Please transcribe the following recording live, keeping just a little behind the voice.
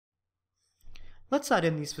Let's add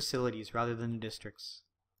in these facilities rather than the districts.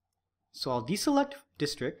 So I'll deselect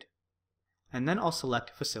district, and then I'll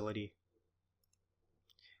select facility.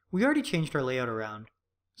 We already changed our layout around,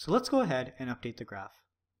 so let's go ahead and update the graph.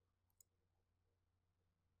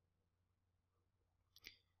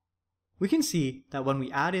 We can see that when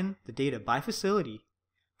we add in the data by facility,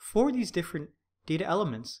 for these different data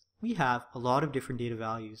elements, we have a lot of different data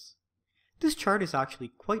values. This chart is actually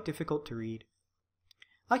quite difficult to read.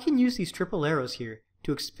 I can use these triple arrows here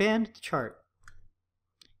to expand the chart.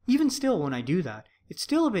 Even still, when I do that, it's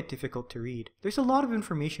still a bit difficult to read. There's a lot of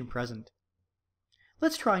information present.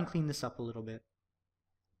 Let's try and clean this up a little bit.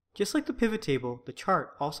 Just like the pivot table, the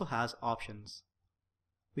chart also has options.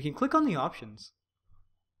 We can click on the options,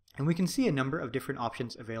 and we can see a number of different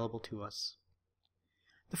options available to us.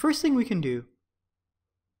 The first thing we can do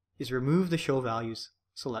is remove the show values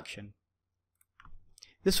selection.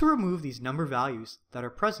 This will remove these number values that are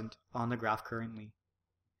present on the graph currently.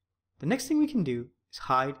 The next thing we can do is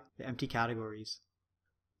hide the empty categories.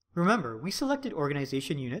 Remember, we selected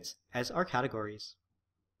organization units as our categories.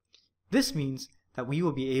 This means that we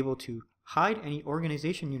will be able to hide any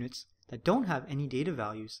organization units that don't have any data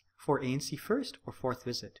values for ANC first or fourth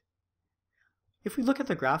visit. If we look at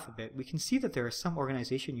the graph a bit, we can see that there are some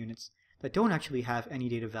organization units that don't actually have any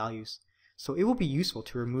data values, so it will be useful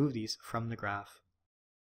to remove these from the graph.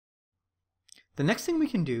 The next thing we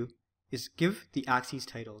can do is give the axes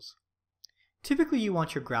titles. Typically you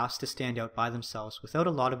want your graphs to stand out by themselves without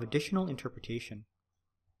a lot of additional interpretation.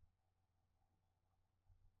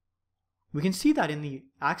 We can see that in the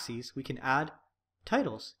axes we can add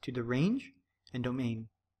titles to the range and domain.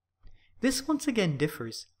 This once again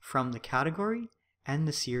differs from the category and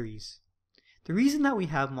the series. The reason that we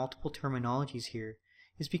have multiple terminologies here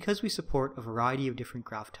is because we support a variety of different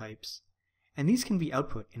graph types, and these can be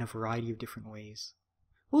output in a variety of different ways.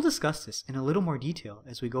 We'll discuss this in a little more detail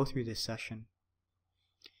as we go through this session.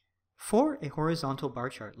 For a horizontal bar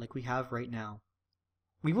chart like we have right now,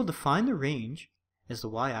 we will define the range as the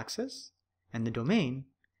y-axis and the domain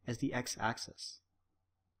as the x-axis.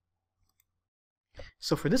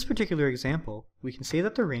 So for this particular example, we can say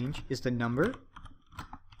that the range is the number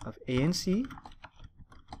of ANC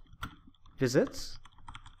visits,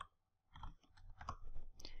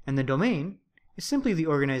 and the domain is simply the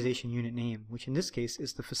organization unit name, which in this case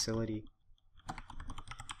is the facility.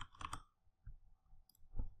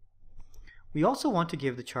 We also want to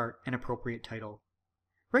give the chart an appropriate title.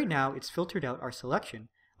 Right now, it's filtered out our selection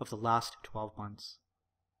of the last 12 months.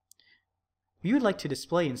 We would like to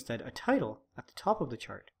display instead a title at the top of the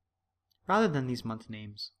chart, rather than these month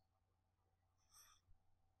names.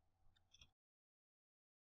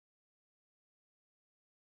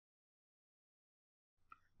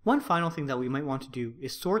 One final thing that we might want to do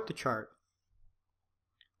is sort the chart.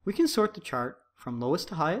 We can sort the chart from lowest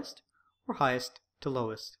to highest or highest to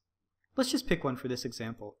lowest. Let's just pick one for this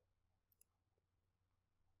example.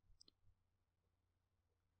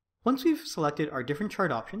 Once we've selected our different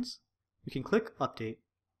chart options, we can click Update.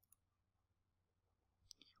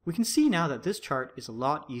 We can see now that this chart is a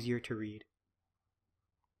lot easier to read.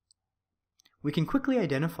 We can quickly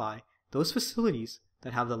identify those facilities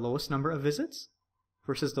that have the lowest number of visits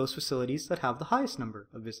versus those facilities that have the highest number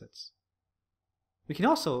of visits. We can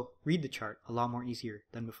also read the chart a lot more easier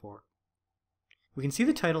than before. We can see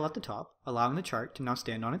the title at the top, allowing the chart to now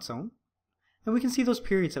stand on its own, and we can see those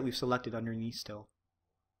periods that we've selected underneath still.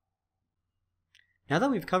 Now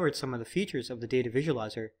that we've covered some of the features of the Data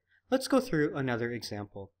Visualizer, let's go through another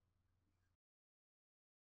example.